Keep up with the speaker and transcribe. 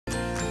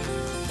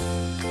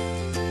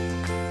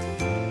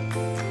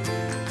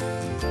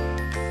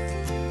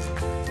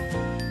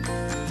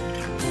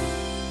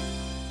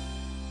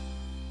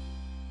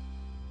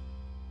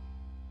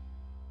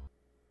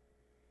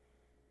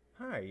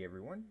Hey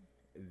everyone,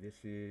 this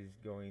is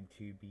going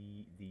to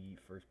be the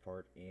first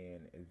part in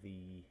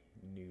the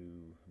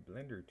new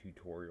Blender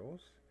tutorials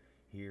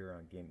here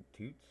on GIMP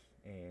Toots.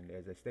 And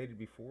as I stated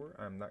before,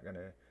 I'm not going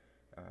to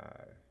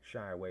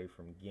shy away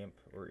from GIMP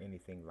or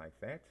anything like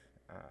that.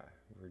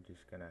 We're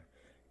just going to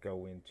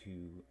go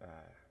into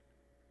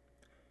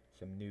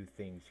some new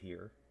things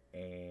here.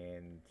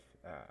 And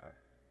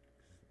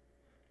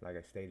like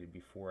I stated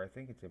before, I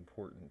think it's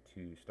important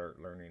to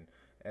start learning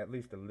at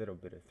least a little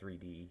bit of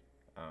 3D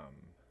um,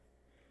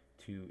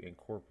 to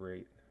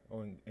incorporate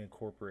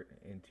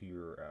into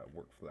your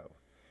workflow.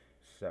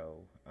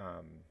 So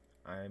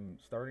I'm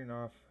starting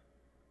off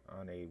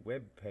on a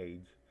web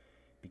page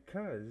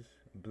because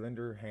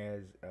Blender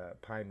has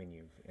pie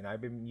menus, and I've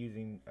been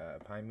using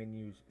pie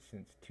menus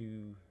since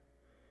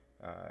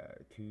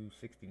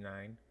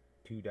 269,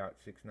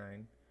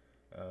 2.69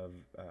 of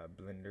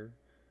Blender.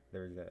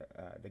 There's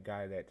the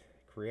guy that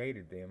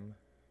created them,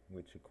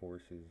 which of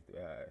course is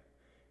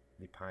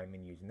the pie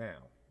menus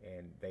now,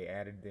 and they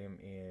added them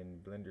in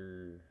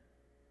Blender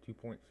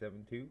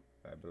 2.72,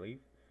 I believe,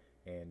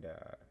 and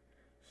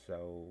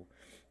so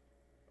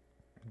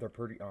they're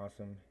pretty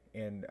awesome.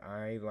 And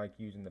I like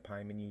using the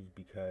pie menus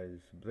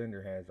because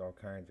Blender has all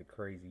kinds of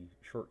crazy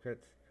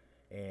shortcuts,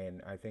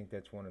 and I think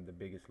that's one of the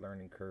biggest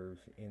learning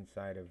curves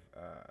inside of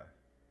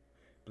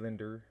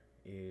Blender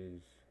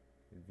is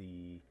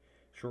the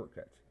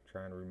shortcuts,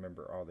 trying to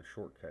remember all the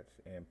shortcuts,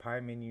 and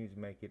pie menus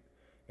make it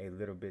a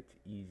little bit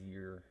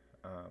easier.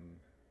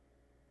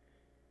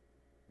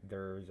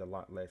 There's a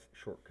lot less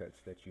shortcuts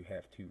that you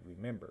have to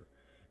remember.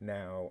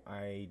 Now,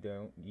 I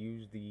don't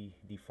use the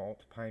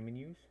default pie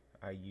menus.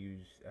 I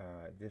use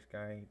this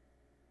guy,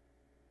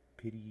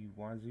 Pity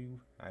Wazoo.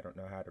 I don't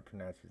know how to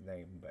pronounce his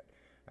name, but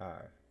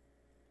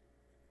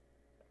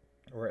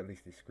or at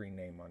least his screen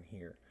name on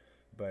here.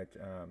 But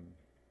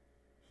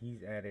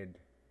he's added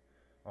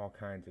all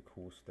kinds of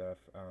cool stuff,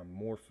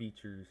 more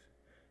features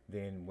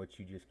than what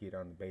you just get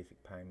on the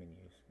basic pie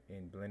menus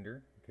in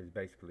Blender, because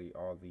basically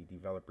all the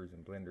developers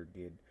in Blender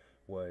did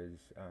was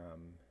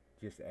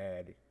just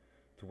add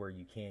to where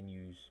you can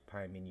use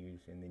pie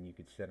menus, and then you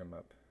could set them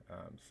up,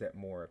 set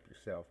more up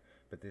yourself.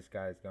 But this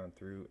guy's gone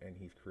through and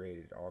he's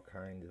created all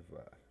kinds of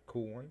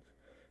cool ones.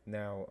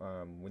 Now,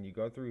 when you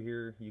go through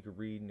here, you can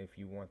read, and if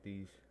you want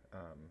these,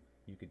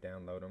 you could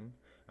download them.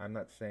 I'm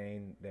not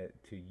saying that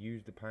to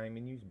use the pie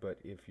menus, but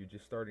if you're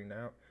just starting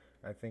out,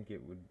 I think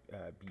it would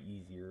be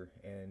easier,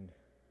 and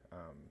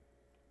um,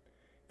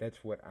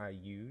 that's what I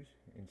use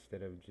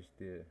instead of just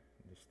the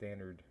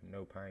standard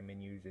no pie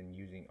menus and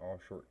using all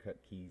shortcut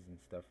keys and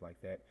stuff like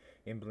that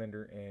in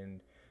Blender.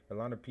 And a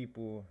lot of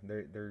people,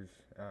 there's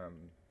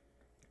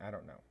I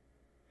don't know,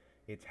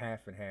 it's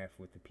half and half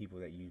with the people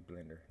that use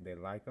Blender. They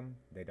like them,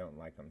 they don't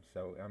like them.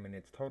 So I mean,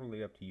 it's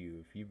totally up to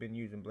you. If you've been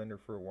using Blender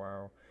for a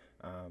while,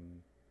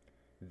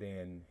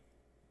 then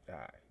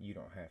you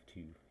don't have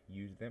to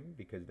use them,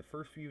 because the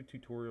first few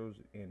tutorials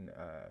in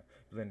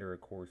Blender,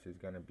 of course, is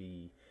going to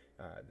be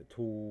the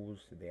tools,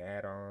 the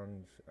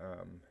add-ons,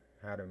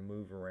 how to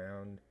move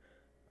around,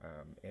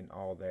 and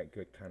all that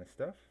good kind of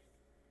stuff,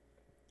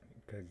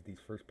 because these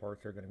first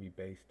parts are going to be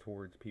based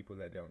towards people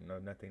that don't know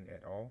nothing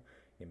at all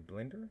in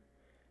Blender.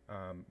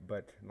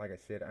 But like I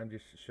said, I'm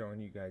just showing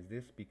you guys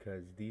this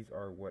because these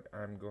are what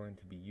I'm going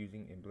to be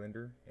using in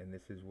Blender, and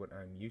this is what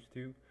I'm used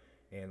to.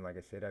 And like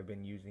I said, I've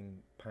been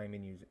using pie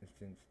menus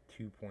since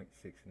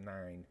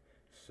 2.69.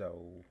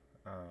 So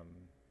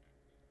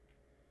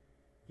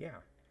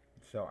yeah,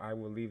 so I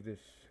will leave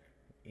this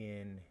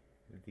in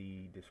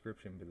the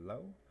description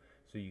below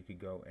so you could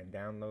go and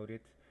download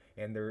it.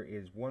 And there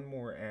is one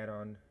more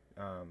add-on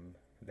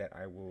that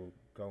I will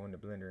go into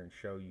Blender and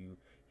show you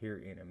here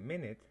in a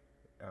minute.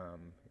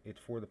 It's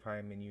for the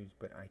pie menus,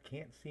 but I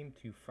can't seem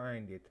to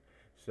find it,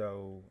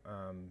 so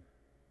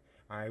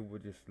I will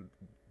just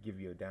give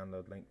you a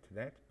download link to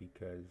that,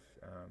 because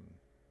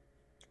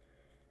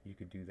you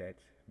could do that,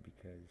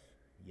 because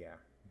yeah,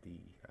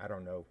 I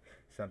don't know,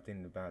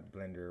 something about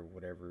Blender or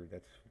whatever,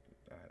 that's,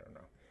 I don't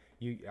know.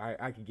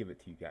 I could give it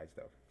to you guys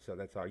though, so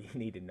that's all you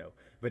need to know.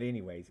 But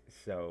anyways,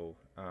 so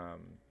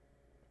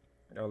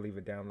I'll leave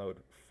a download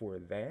for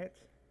that,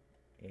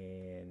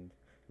 and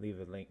leave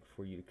a link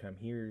for you to come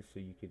here so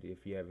you could,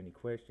 if you have any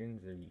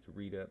questions, or you could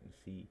read up and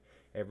see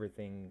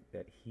everything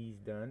that he's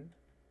done.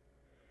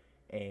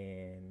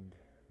 And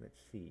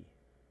let's see,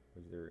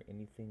 was there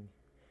anything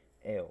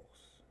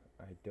else?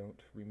 I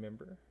don't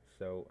remember.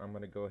 So I'm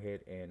going to go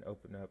ahead and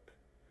open up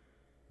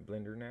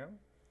Blender now.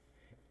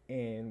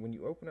 And when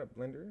you open up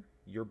Blender,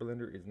 your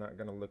Blender is not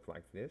going to look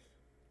like this.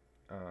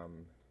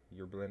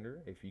 Your Blender,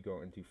 if you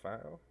go into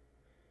File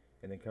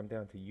and then come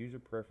down to User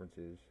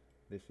Preferences,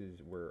 this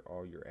is where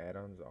all your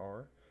add-ons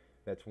are.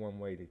 That's one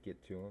way to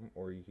get to them.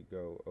 Or you could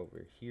go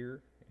over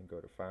here and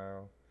go to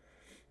File,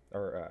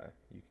 or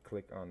you could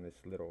click on this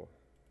little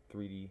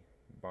 3D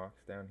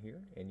box down here,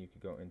 and you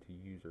could go into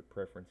User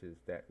Preferences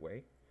that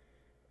way.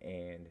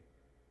 And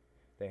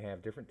they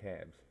have different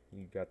tabs.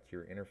 You got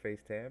your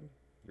Interface tab,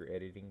 your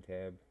Editing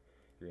tab,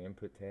 your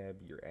Input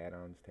tab, your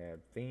Add-ons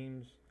tab,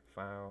 Themes,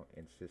 File,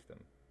 and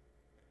System.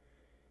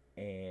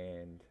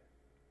 And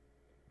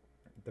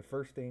the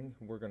first thing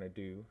we're going to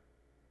do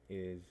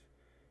is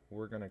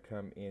we're going to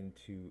come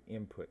into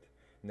input.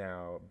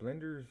 Now,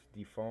 Blender's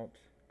default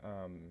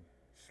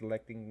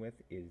selecting with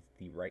is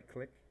the right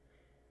click,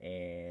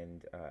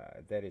 and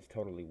that is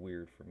totally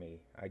weird for me.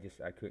 I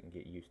couldn't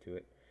get used to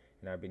it,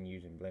 and I've been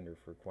using Blender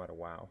for quite a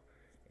while,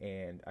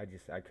 and I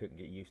couldn't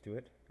get used to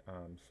it.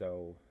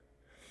 So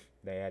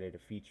they added a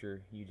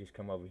feature. You just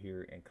come over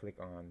here and click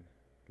on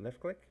left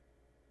click,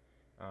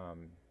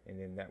 and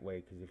then that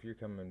way, because if you're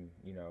coming,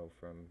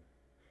 from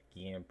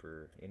GIMP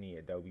or any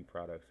Adobe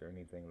products or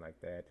anything like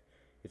that,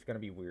 it's going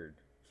to be weird.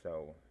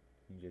 So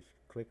you just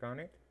click on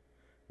it,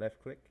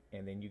 left click,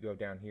 and then you go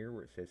down here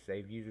where it says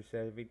save user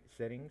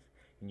settings,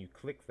 and you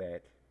click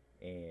that,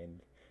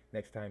 and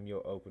next time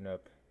you'll open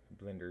up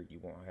Blender,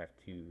 you won't have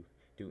to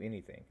do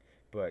anything.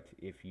 But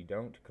if you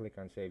don't click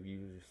on save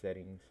user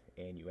settings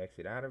and you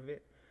exit out of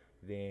it,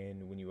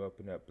 then when you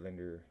open up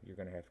Blender, you're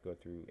going to have to go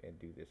through and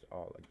do this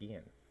all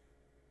again.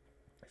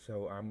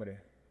 So I'm going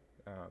to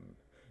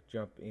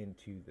jump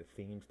into the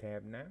themes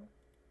tab now,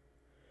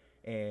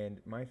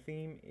 and my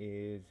theme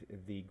is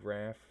the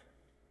Graph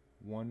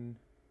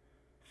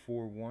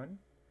 141.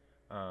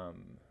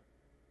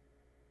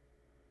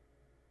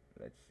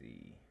 Let's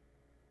see,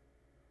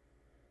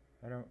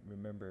 I don't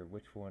remember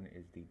which one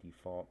is the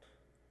default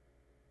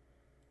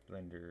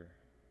Blender.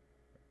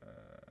 It's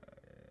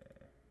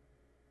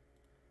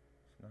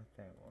not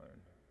that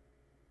one.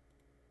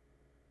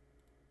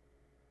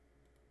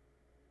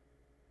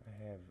 I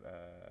have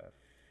a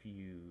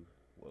few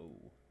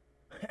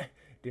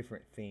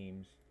different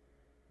themes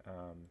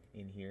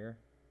in here,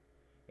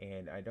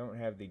 and I don't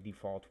have the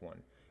default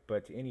one.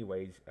 But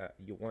anyways,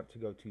 you want to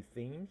go to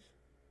themes,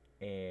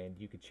 and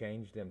you could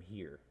change them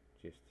here.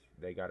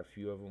 They got a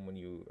few of them when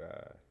you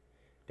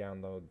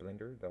download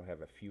Blender. They'll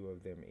have a few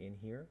of them in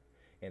here,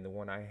 and the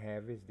one I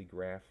have is the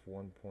Graph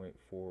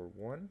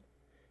 1.41,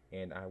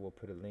 and I will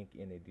put a link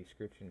in the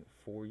description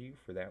for you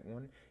for that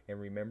one. And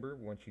remember,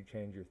 once you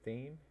change your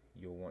theme,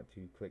 you'll want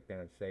to click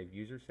down save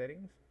user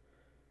settings.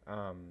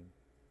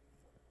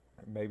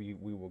 Maybe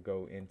we will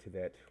go into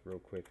that real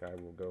quick. I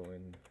will go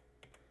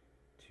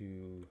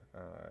into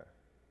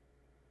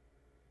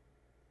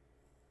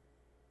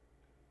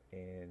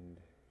and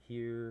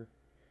here,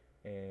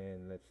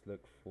 and let's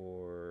look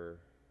for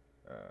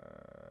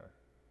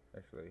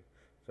actually,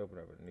 let's open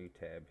up a new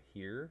tab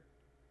here,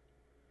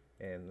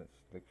 and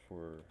let's look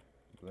for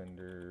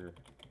Blender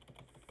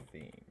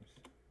themes.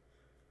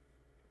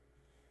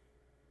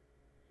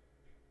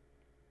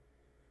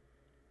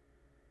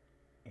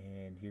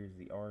 And here's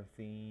the R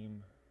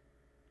theme.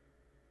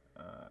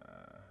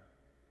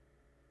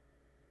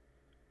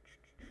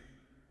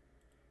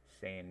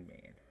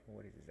 Sandman.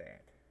 What is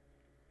that?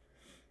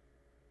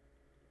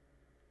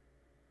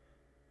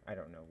 I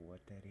don't know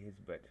what that is,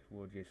 but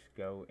we'll just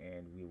go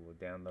and we will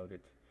download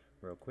it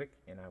real quick,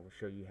 and I will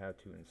show you how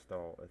to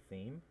install a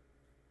theme.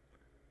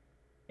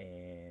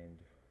 And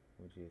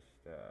we'll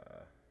just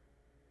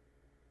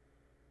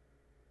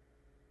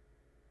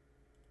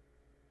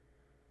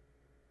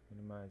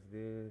minimize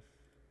this,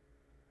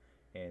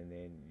 and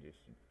then you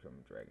just come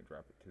drag and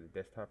drop it to the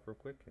desktop real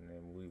quick, and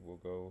then we will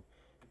go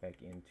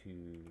back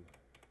into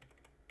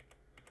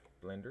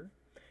Blender.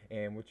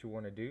 And what you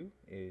want to do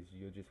is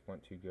you'll just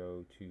want to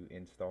go to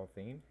install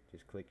theme,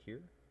 just click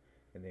here,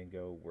 and then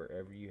go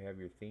wherever you have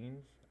your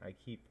themes. I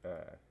keep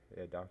a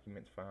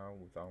documents file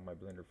with all my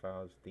Blender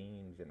files,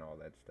 themes, and all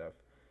that stuff,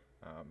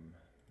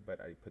 but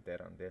I put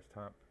that on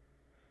desktop.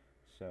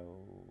 So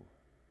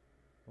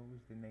what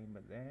was the name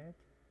of that?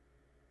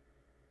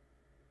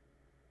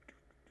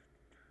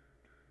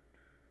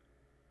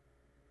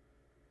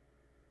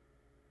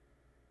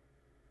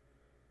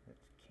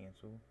 Let's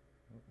cancel.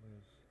 What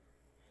was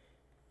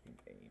the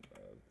name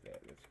of that?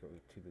 Let's go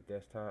to the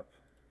desktop,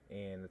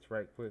 and let's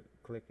right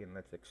click and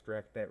let's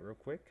extract that real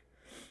quick.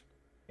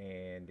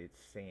 And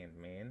it's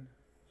Sandman.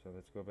 So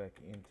let's go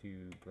back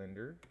into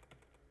Blender,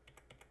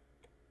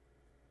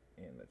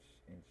 and let's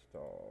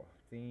install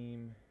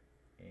theme.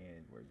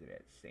 And where's it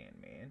at?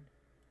 Sandman.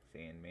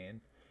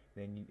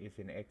 Then it's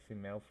an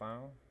XML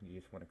file. You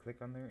just want to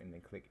click on there and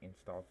then click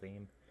install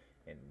theme,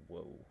 and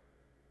whoa,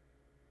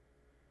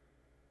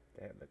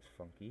 that looks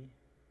funky.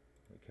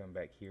 We come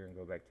back here and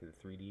go back to the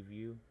 3D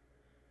view.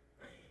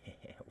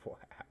 Wow,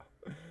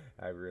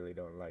 I really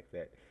don't like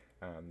that.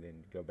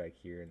 Then go back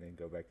here and then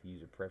go back to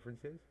user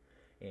preferences.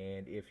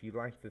 And if you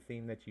like the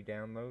theme that you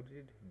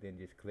downloaded, then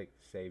just click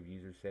save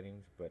user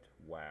settings. But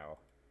wow,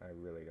 I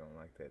really don't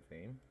like that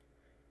theme.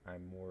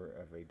 I'm more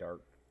of a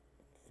dark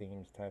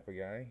themes type of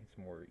guy. It's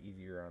more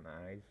easier on the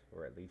eyes,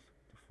 or at least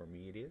for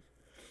me it is.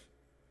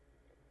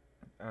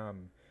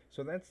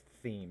 So that's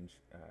themes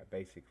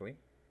basically.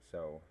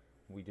 So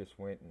we just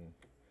went and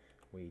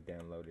we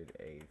downloaded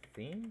a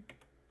theme.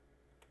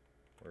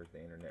 Where's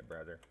the internet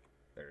browser?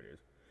 There it is.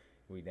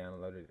 We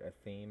downloaded a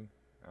theme,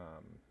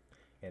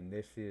 and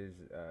this is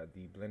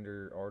the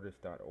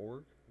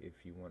blenderartist.org.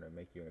 If you want to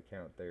make you an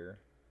account there,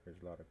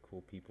 there's a lot of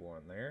cool people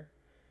on there,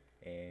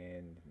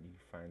 and you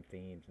find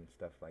themes and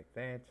stuff like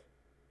that.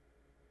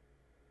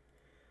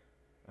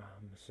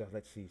 So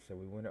let's see. So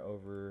we went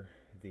over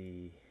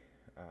the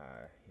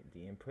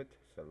input.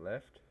 So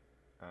left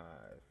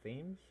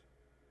themes,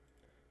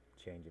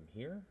 change them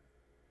here,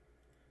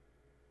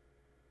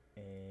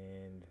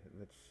 and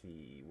let's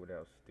see what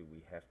else do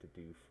we have to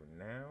do for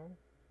now.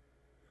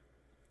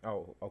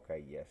 Oh,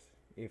 okay, yes.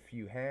 If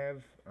you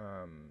have,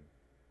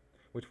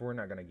 which we're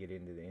not going to get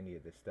into any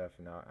of this stuff,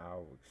 and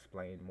I'll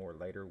explain more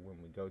later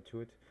when we go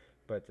to it.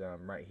 But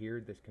right here,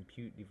 this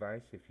compute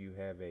device, if you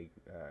have a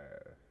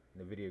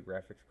NVIDIA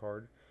graphics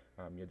card,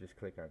 you'll just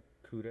click on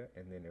CUDA,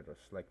 and then it'll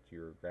select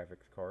your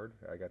graphics card.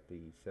 I got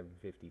the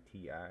 750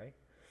 Ti,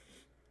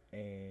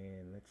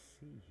 and let's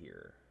see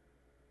here.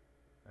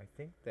 I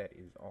think that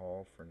is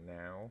all for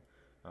now.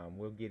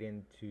 We'll get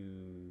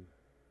into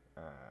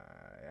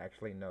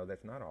actually, no,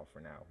 that's not all for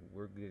now.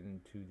 We're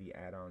getting to the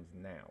add-ons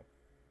now,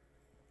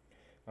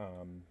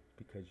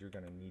 because you're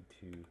going to need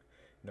to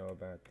know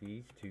about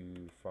these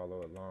to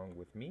follow along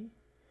with me.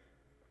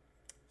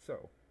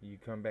 So you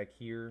come back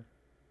here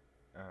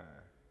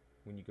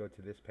when you go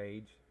to this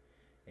page,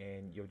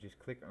 and you'll just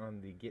click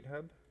on the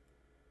GitHub,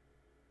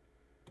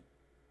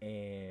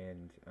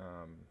 and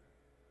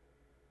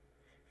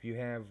if you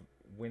have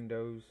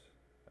Windows,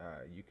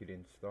 you could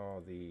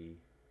install the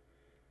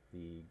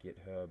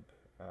GitHub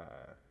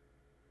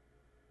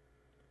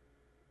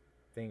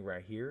thing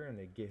right here and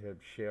the GitHub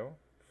shell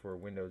for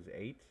Windows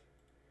 8.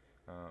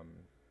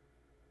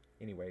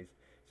 Anyways,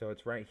 so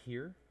it's right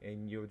here,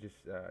 and you'll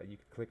just you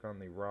can click on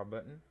the raw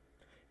button,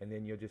 and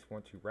then you'll just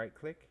want to right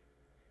click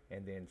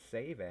and then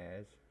save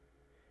as,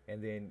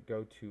 and then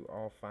go to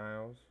all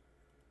files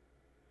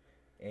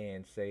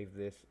and save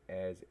this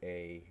as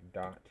a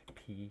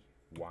 .py,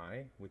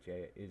 which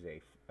is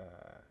a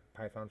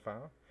Python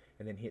file,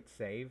 and then hit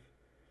save.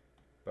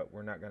 But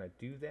we're not going to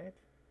do that.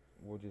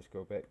 We'll just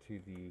go back to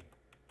the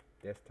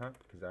desktop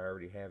because I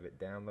already have it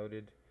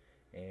downloaded,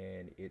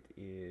 and it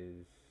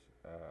is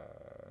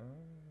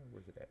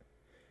where's it at?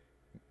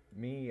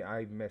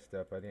 I messed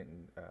up. I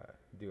didn't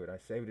do it. I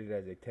saved it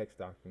as a text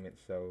document.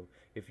 So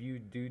if you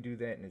do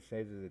that and it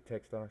saves as a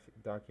text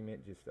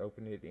document, just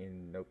open it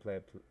in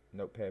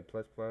Notepad++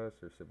 or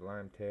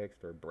Sublime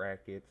Text or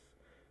brackets,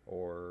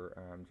 or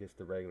just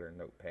the regular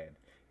Notepad.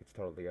 It's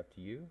totally up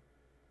to you.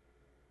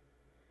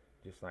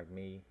 Just like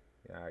me,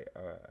 I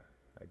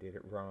did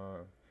it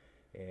wrong,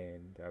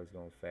 and I was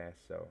going fast,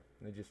 so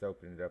I just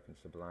open it up in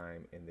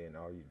Sublime, and then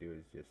all you do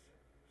is just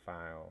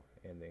file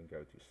and then go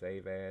to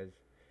save as,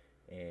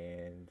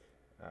 and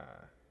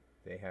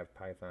they have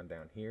Python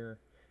down here,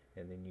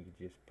 and then you can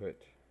just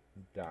put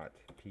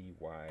 .py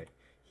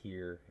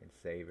here and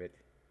save it,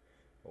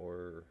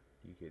 or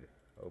you could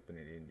open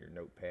it in your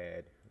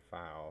Notepad,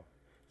 file,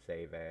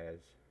 save as,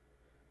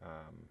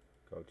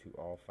 go to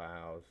all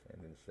files,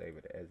 and then save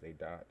it as a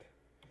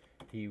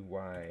 .py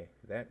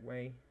that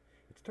way.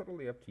 It's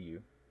totally up to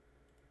you.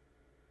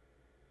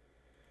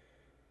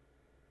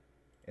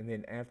 And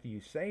then after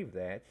you save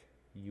that,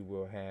 you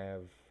will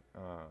have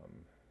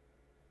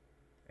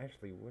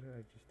actually, what did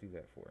I just do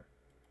that for?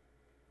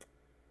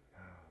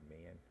 Oh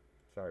man,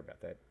 sorry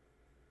about that.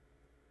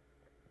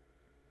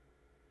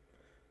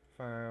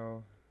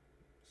 File,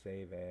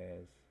 save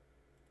as,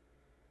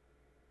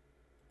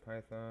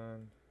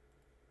 Python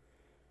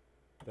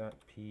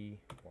 .py,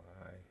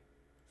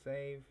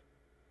 save,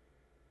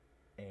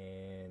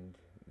 and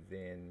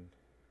then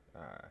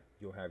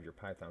you'll have your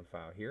Python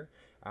file here.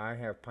 I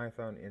have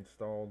Python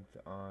installed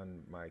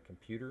on my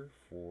computer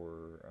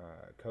for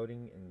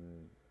coding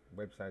and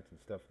websites and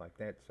stuff like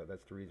that, so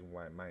that's the reason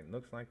why mine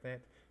looks like that.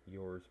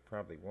 Yours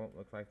probably won't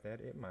look like that.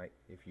 It might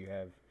if you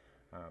have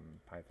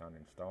Python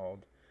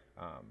installed,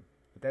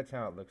 but that's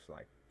how it looks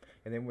like.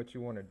 And then what you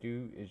want to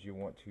do is you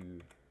want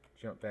to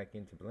jump back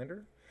into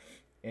Blender,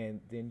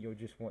 and then you'll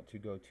just want to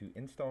go to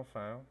install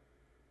file,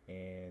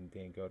 and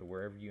then go to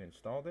wherever you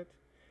installed it,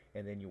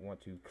 and then you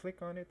want to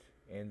click on it,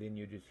 and then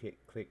you just hit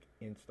click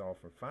install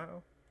from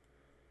file.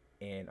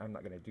 And I'm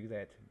not going to do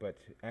that, but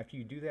after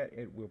you do that,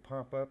 it will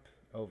pop up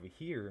over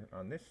here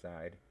on this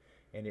side,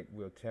 and it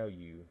will tell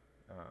you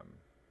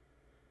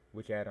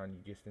which add-on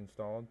you just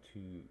installed, to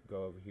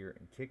go over here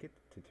and tick it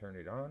to turn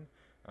it on.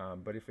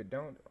 But if it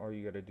don't, all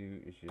you got to do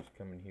is just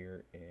come in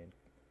here and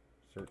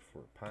search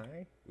for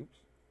Pi. Oops,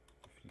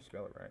 if you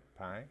spell it right,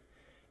 Pi.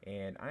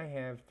 And I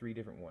have 3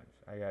 different ones.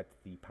 I got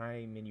the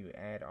Pi menu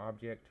add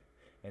object,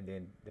 and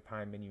then the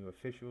Pi menu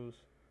officials,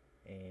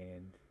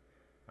 and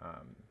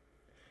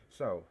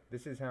so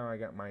this is how I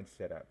got mine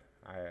set up.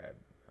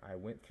 I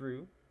went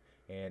through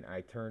and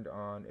I turned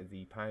on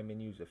the Pi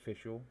menus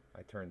official.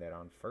 I turned that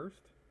on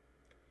first,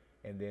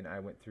 and then I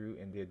went through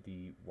and did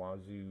the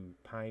Wazoo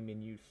Pi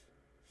menus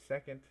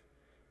second,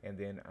 and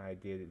then I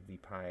did the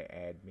Pi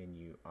add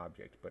menu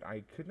object. But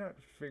I could not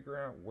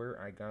figure out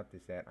where I got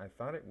this at. I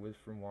thought it was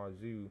from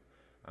Wazoo,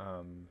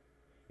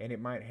 and it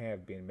might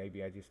have been.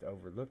 Maybe I just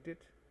overlooked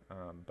it.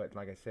 But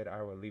like I said,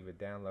 I will leave a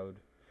download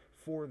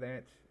for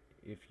that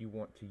if you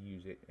want to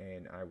use it,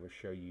 and I will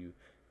show you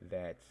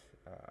that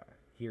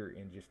here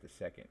in just a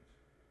second.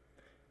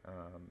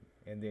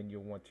 And then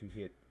you'll want to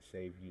hit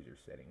save user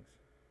settings,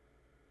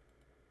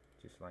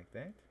 just like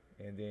that,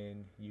 and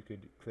then you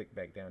could click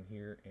back down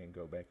here and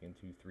go back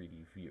into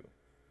 3D view.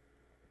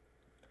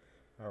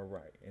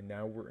 Alright, and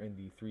now we're in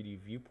the 3D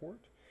viewport,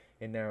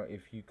 and now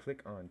if you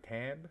click on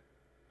tab,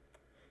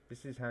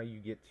 this is how you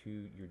get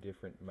to your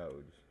different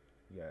modes.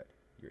 You got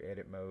your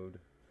edit mode,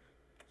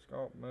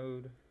 sculpt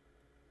mode,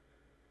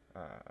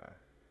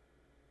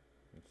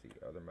 let's see,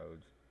 other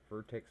modes,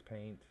 vertex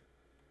paint,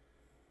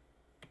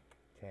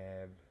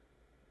 tab,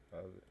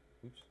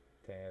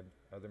 tab,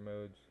 other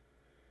modes,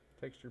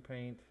 texture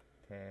paint,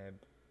 tab,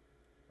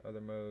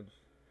 other modes,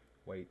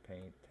 weight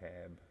paint,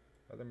 tab,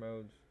 other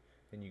modes.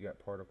 Then you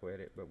got particle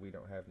edit, but we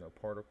don't have no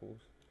particles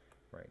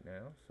right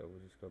now, so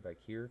we'll just go back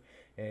here.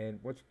 And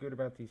what's good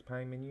about these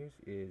pie menus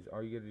is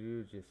all you gotta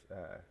do is just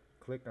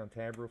click on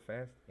tab real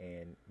fast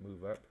and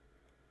move up.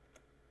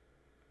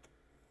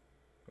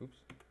 Oops,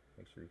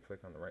 make sure you click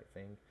on the right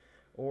thing.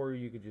 Or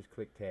you could just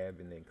click tab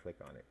and then click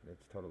on it.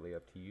 It's totally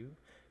up to you.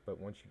 But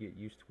once you get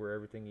used to where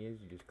everything is,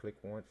 you just click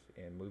once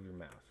and move your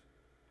mouse.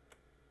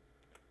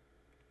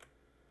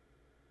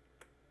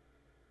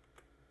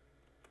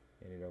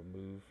 And it'll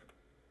move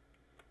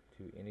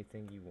to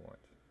anything you want.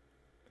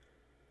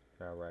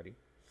 Alrighty,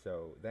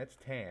 so that's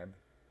tab.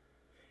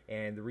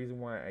 And the reason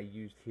why I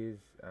used his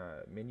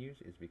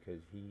menus is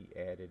because he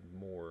added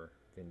more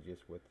than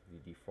just what the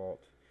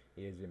default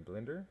is in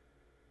Blender.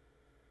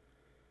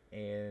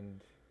 And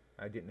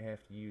I didn't have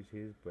to use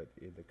his, but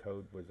the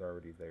code was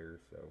already there,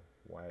 so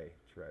why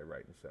try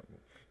writing something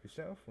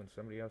yourself when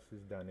somebody else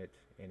has done it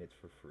and it's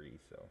for free?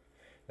 So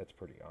that's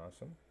pretty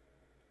awesome.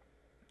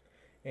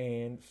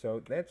 And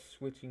so that's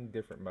switching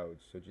different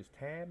modes. So just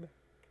tab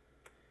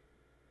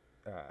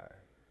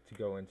to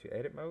go into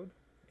edit mode,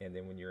 and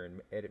then when you're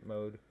in edit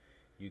mode,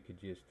 you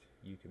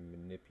can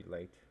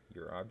manipulate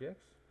your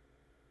objects.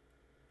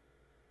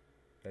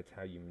 That's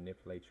how you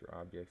manipulate your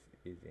objects,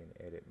 is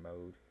in edit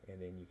mode.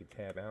 And then you can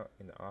tab out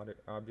in the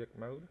object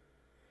mode.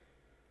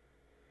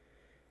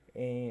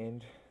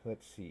 And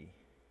let's see,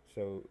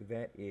 so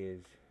that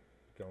is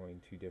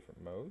going to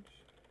different modes.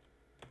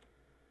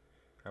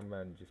 I'm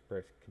going to just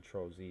press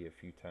Control Z a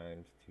few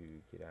times to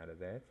get out of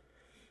that.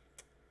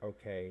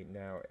 Okay,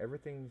 now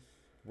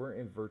we're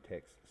in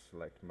vertex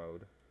select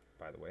mode,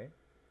 by the way.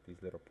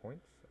 These little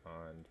points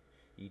on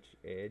each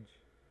edge,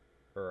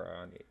 or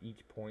on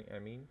each point, I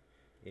mean,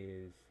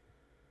 is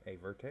a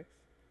vertex.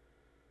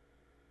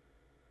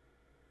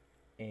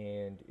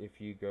 And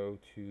if you go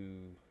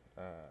to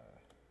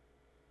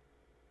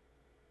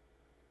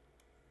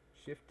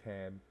Shift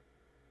tab,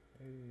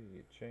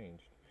 it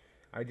changed.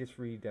 I just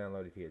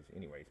re-downloaded his.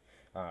 Anyways,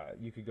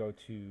 you could go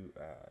to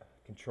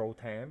Control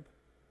tab,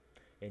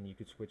 and you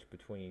could switch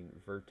between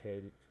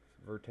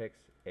vertex,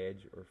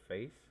 edge, or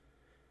face.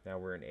 Now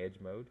we're in edge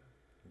mode.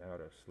 Now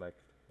it'll select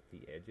the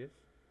edges.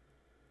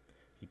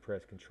 If you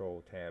press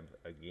Control tab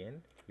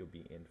again, you'll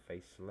be in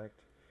face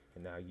select,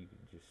 and now you can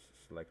just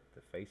select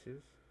the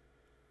faces,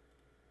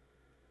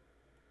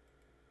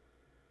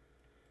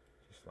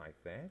 just like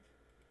that.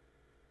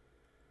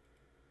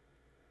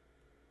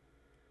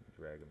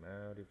 Drag them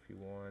out if you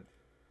want.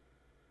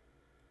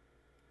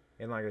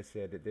 And like I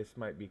said, this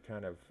might be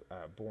kind of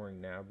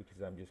boring now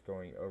because I'm just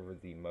going over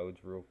the modes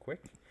real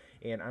quick.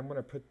 And I'm going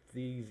to put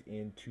these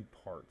in two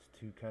parts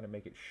to kind of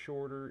make it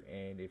shorter,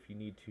 and if you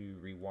need to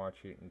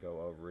rewatch it and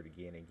go over it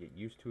again and get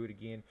used to it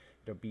again,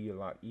 it'll be a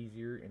lot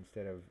easier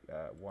instead of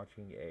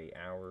watching a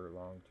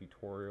hour-long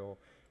tutorial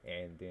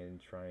and then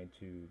trying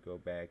to go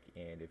back,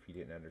 and if you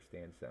didn't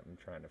understand something,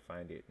 trying to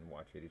find it and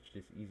watch it. It's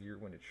just easier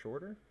when it's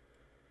shorter.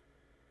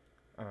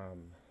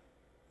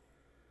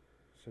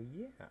 So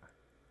yeah.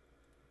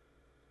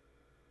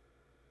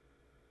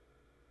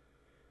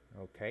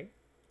 Okay,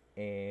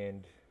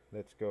 and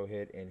let's go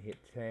ahead and hit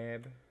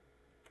tab,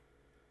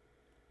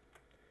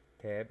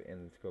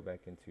 and let's go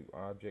back into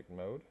object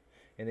mode.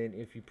 And then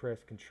if you press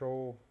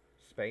Control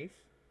space,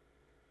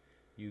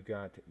 you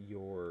got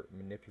your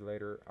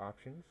manipulator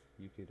options.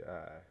 You could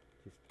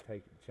just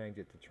change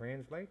it to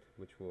translate,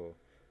 which will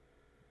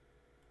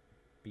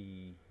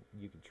be,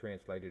 you can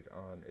translate it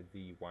on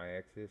the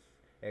y-axis,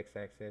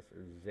 x-axis,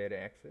 or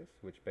z-axis,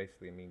 which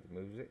basically means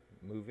move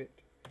it.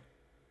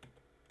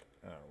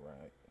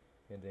 Alright,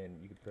 and then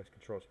you can press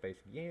Control space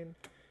again,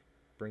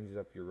 brings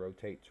up your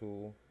rotate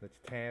tool. Let's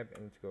tab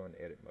and let's go in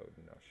edit mode,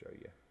 and I'll show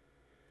you.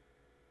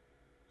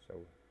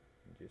 So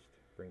just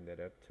bring that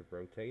up to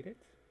rotate it.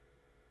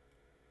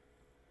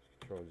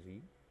 Control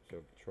Z, so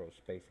Control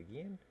space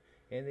again,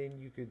 and then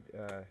you could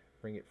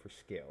bring it for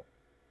scale,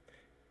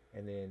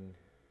 and then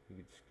you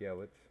could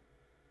scale it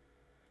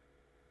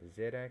the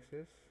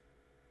z-axis,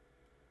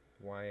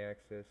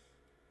 y-axis,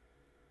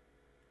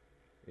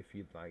 if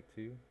you'd like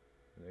to.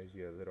 And there's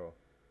your little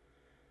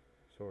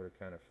sort of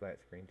kind of flat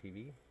screen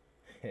TV.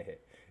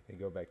 And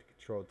go back to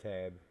Control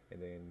tab,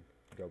 and then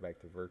go back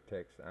to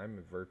vertex. I'm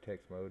in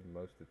vertex mode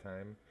most of the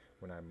time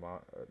when I'm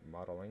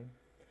modeling,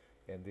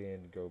 and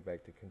then go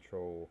back to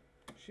Control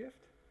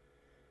Shift,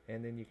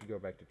 and then you can go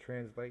back to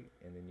translate,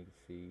 and then you can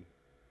see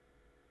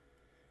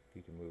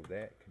you can move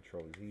that,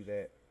 Control Z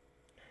that.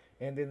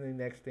 And then the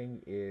next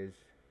thing is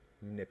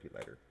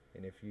manipulator,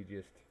 and if you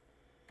just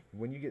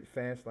When you get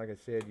fast, like I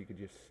said, you could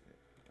just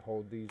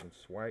hold these and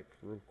swipe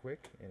real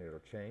quick and it'll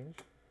change.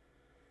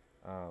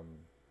 Um,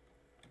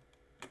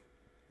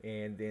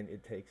 and then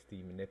it takes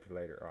the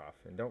manipulator off.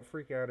 And don't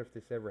freak out if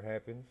this ever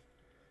happens,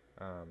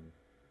 um,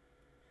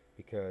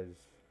 because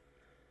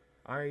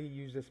I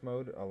use this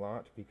mode a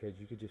lot because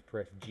you could just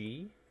press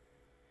G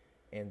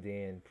and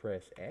then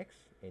press X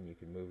and you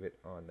can move it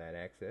on that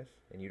axis,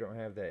 and you don't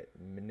have that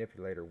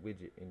manipulator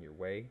widget in your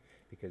way,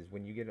 because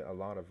when you get a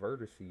lot of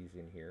vertices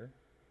in here,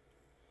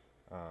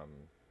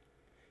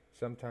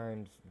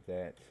 sometimes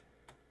that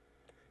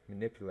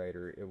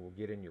manipulator, it will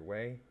get in your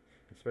way,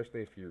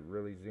 especially if you're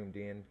really zoomed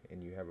in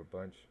and you have a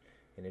bunch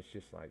and it's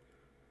just like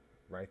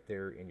right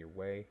there in your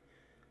way,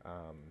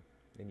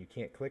 and you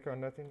can't click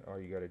on nothing. All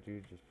you got to do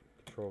is just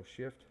control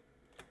shift,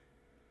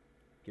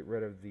 get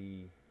rid of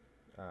the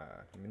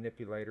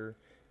manipulator,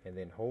 and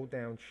then hold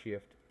down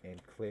shift and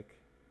click,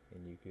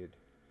 and you could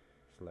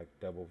select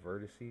double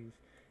vertices,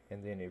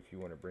 and then if you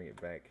want to bring it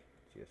back,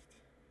 just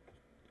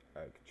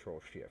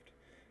control shift,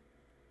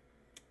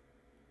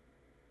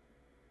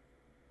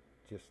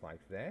 just like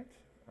that.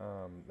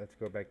 Let's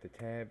go back to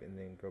tab and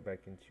then go back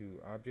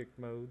into object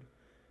mode.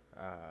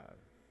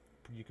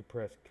 You can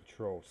press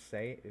control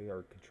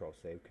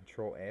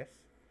S,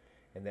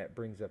 and that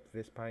brings up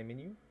this pie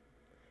menu,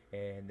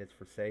 and it's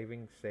for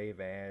saving, save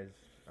as.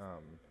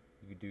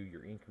 You could do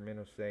your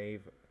incremental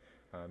save.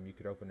 You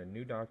could open a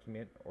new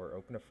document or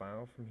open a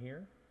file from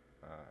here.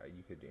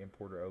 You could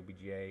import or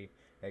OBJ,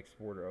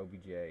 export or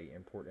OBJ,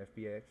 import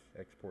FBX,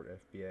 export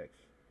FBX.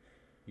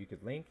 You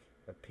could link,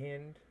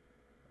 append.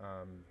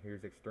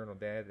 Here's external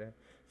data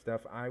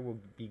stuff. I will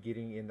be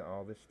getting into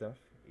all this stuff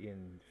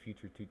in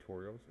future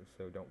tutorials,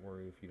 so don't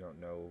worry if you don't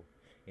know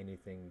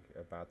anything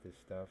about this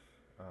stuff,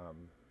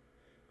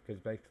 because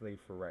basically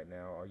for right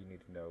now all you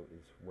need to know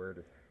is where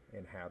to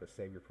and how to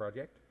save your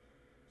project.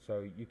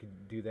 So you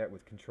could do that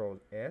with control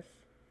S,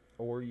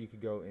 or you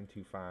could go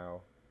into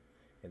file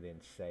and then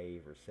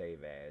save or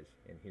save as,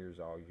 and here's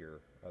all your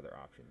other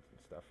options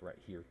and stuff right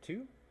here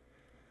too.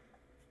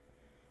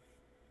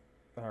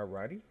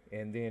 Alrighty,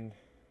 and then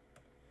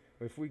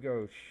if we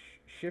go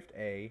shift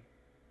A,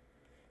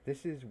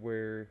 this is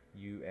where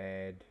you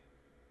add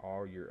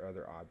all your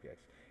other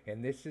objects,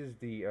 and this is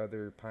the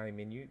other pie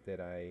menu that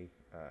I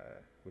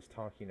was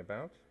talking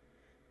about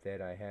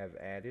that I have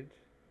added.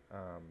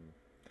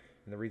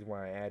 And the reason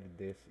why I added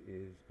this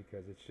is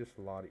because it's just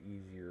a lot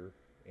easier,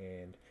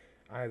 and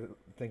I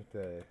think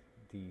the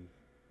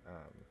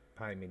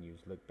pie menus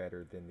look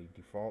better than the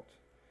default,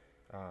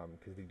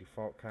 because the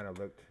default kind of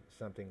looked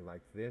something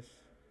like this.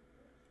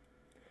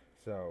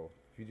 So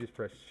if you just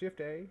press shift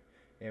A,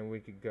 and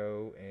we could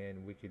go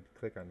and we could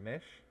click on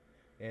mesh,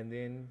 and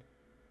then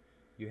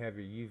you have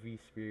your UV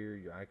sphere,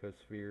 your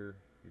icosphere,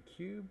 your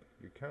cube,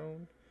 your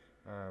cone.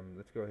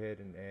 Let's go ahead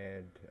and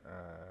add,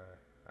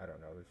 I don't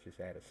know, let's just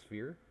add a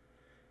sphere,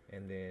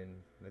 and then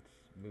let's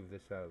move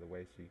this out of the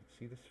way so you can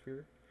see the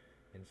sphere.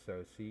 And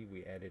so see,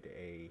 we added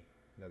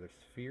another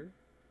sphere.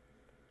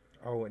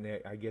 Oh, and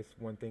I guess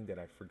one thing that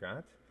I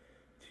forgot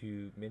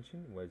to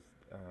mention was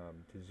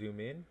to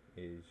zoom in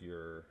is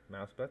your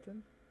mouse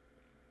button.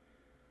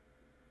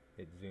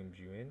 It zooms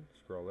you in,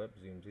 scroll up,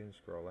 zooms in,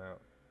 scroll out,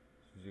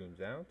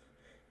 zooms out.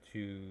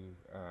 To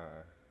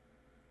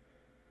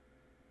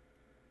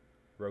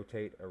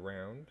rotate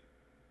around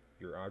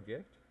your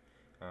object,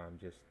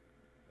 just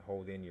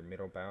hold in your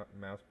middle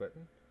mouse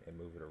button and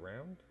move it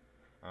around.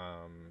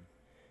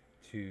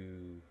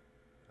 To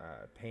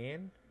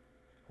pan,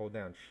 hold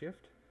down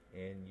shift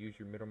and use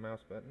your middle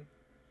mouse button.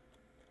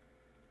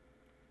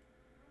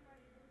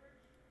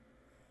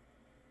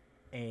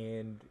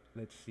 And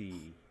let's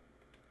see,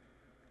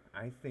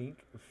 I think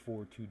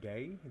for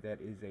today that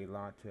is a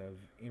lot of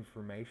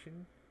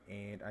information,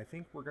 and I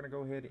think we're going to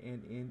go ahead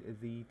and end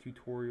the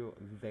tutorial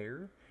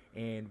there,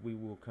 and we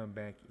will come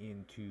back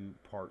into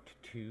part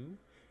 2,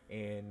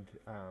 and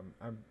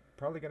I'm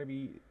probably going to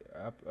be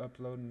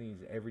uploading these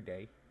every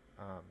day,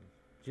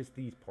 just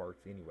these parts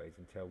anyways,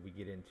 until we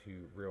get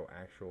into real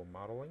actual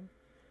modeling.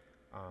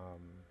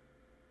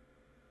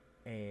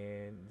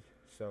 And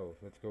so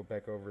let's go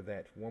back over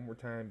that one more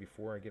time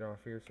before I get off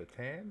here. So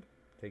tab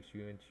takes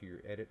you into your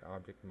edit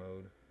object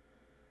mode,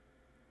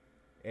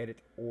 edit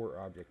or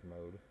object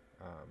mode.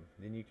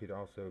 Then you could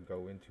also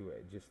go into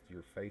just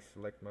your face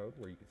select mode,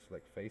 where you could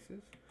select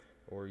faces,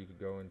 or you could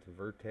go into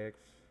vertex.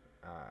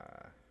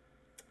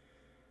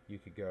 You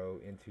could go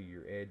into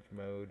your edge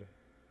mode.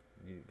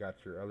 You got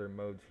your other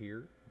modes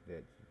here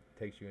that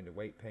takes you into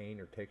weight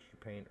paint or texture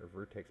paint or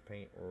vertex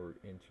paint or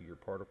into your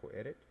particle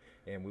edit,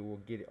 and we will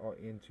get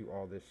into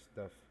all this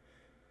stuff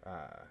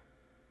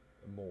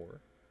more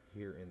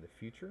here in the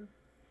future.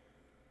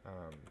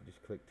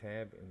 Just click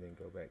tab and then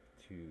go back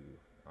to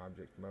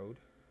object mode,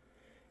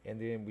 and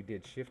then we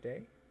did shift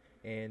A,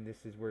 and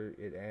this is where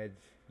it adds,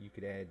 you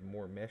could add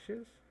more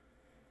meshes.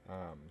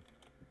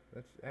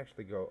 Let's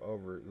actually go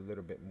over a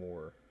little bit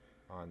more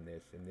on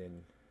this, and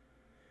then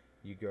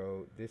you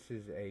go, this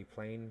is a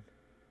plain,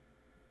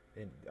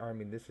 and I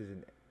mean this is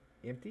an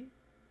empty,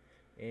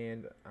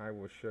 and I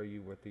will show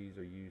you what these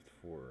are used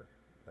for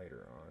later.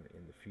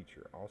 the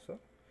future also.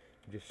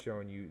 I'm just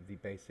showing you the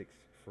basics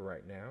for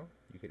right now.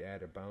 You could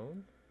add a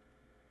bone.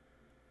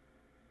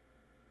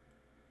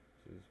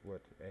 This is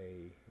what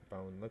a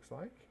bone looks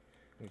like.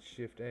 With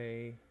Shift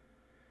A,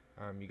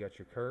 you got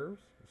your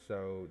curves.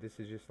 So this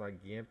is just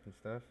like GIMP and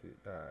stuff.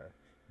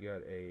 You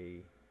got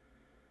a,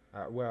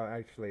 well,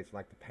 actually it's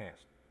like the path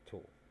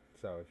tool.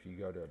 So if you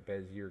go to a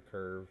Bezier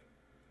curve,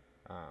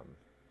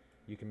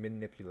 you can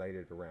manipulate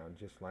it around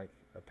just like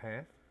a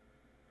path,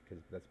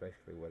 because that's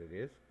basically what it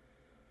is.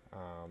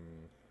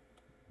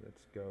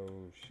 Let's go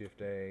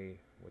Shift A.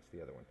 What's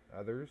the other one?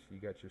 Others. You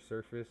got your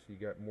surface. You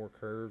got more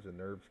curves, a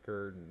NURBS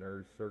curve, a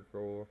NURBS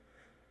circle.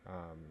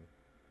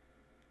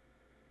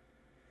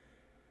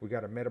 We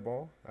got a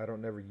metaball. I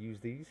don't never use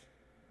these,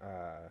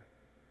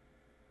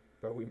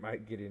 but we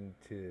might get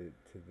into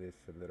this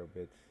a little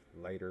bit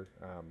later.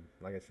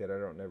 Like I said, I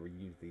don't never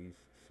use these,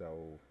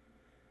 so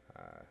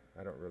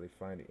I don't really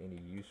find any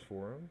use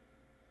for them.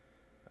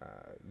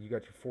 You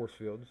got your force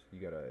fields.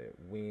 You got a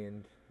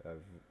wind, a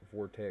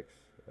vortex,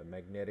 a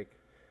magnetic,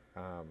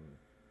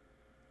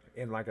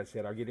 and like I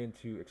said, I'll get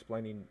into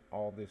explaining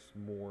all this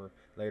more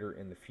later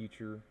in the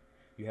future.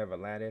 You have a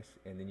lattice,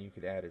 and then you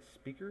could add a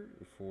speaker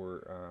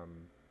for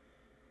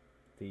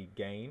the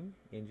game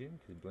engine,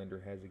 because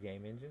Blender has a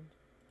game engine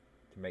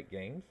to make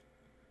games,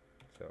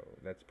 so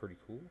that's pretty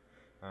cool.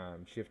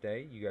 Shift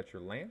A, you got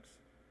your lamps.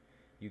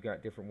 You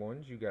got different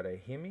ones. You got a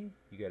Hemi,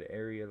 you got an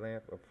area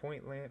lamp, a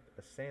point lamp,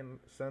 a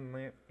sun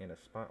lamp, and a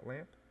spot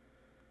lamp.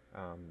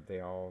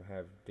 They all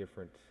have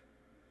different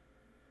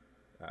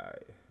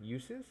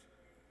uses.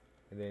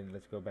 And then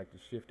let's go back to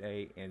Shift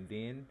A, and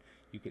then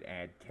you could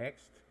add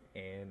text.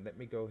 And let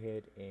me go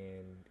ahead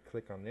and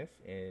click on this.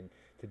 And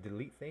to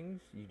delete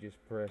things, you just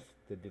press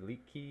the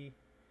delete key,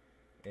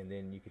 and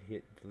then you could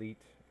hit delete,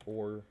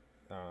 or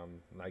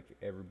like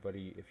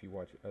everybody, if you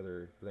watch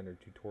other Blender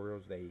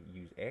tutorials, they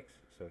use X,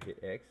 so hit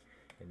X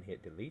and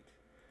hit delete.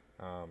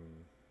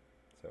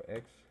 So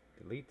X,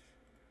 delete, X,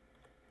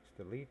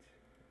 delete,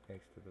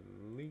 X to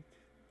delete.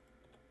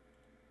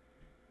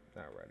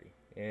 Alrighty,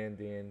 and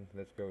then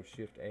let's go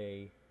Shift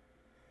A,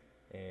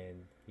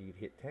 and you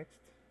hit text,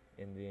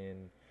 and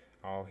then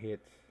I'll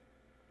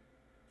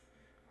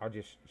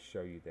just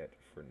show you that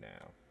for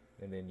now,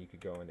 and then you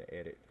could go into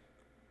edit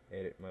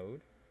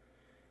mode,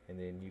 and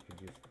then you can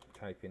just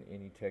type in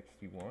any text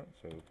you want.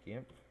 So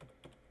GIMP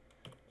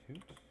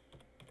toots,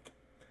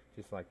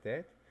 just like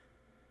that.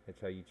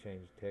 That's how you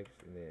change text,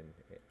 and then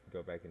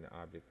go back into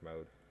object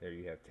mode. There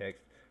you have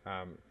text.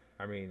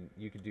 I mean,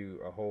 you could do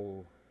a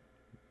whole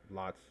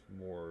lots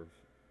more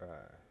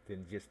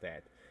than just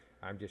that.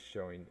 I'm just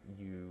showing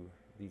you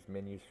these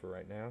menus for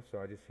right now. So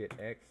I just hit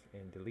X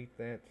and delete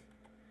that,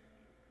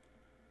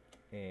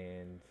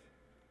 and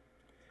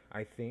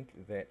I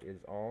think that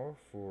is all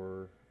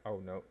for,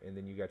 oh no, and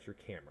then you got your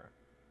camera.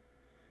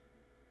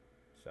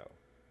 So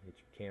hit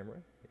your camera,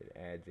 it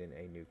adds in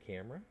a new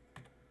camera.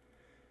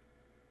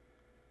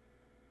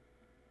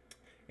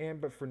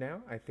 But for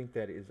now, I think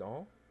that is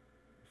all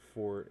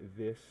for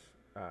this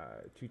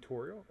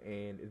tutorial,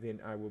 and then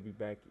I will be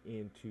back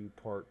into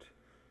part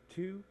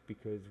 2,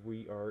 because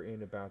we are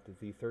in about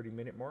the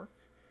 30-minute mark,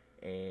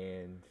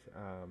 and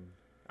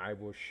I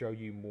will show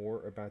you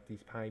more about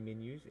these pie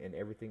menus and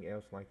everything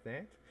else like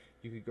that.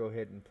 You could go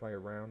ahead and play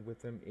around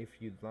with them if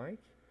you'd like.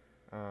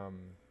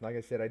 Like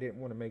I said, I didn't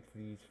want to make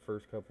these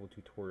first couple of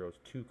tutorials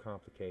too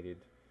complicated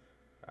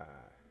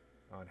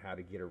on how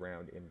to get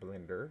around in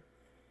Blender.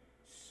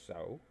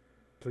 So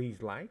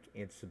please like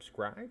and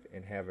subscribe,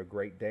 and have a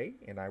great day,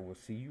 and I will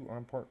see you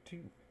on part 2.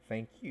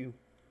 Thank you.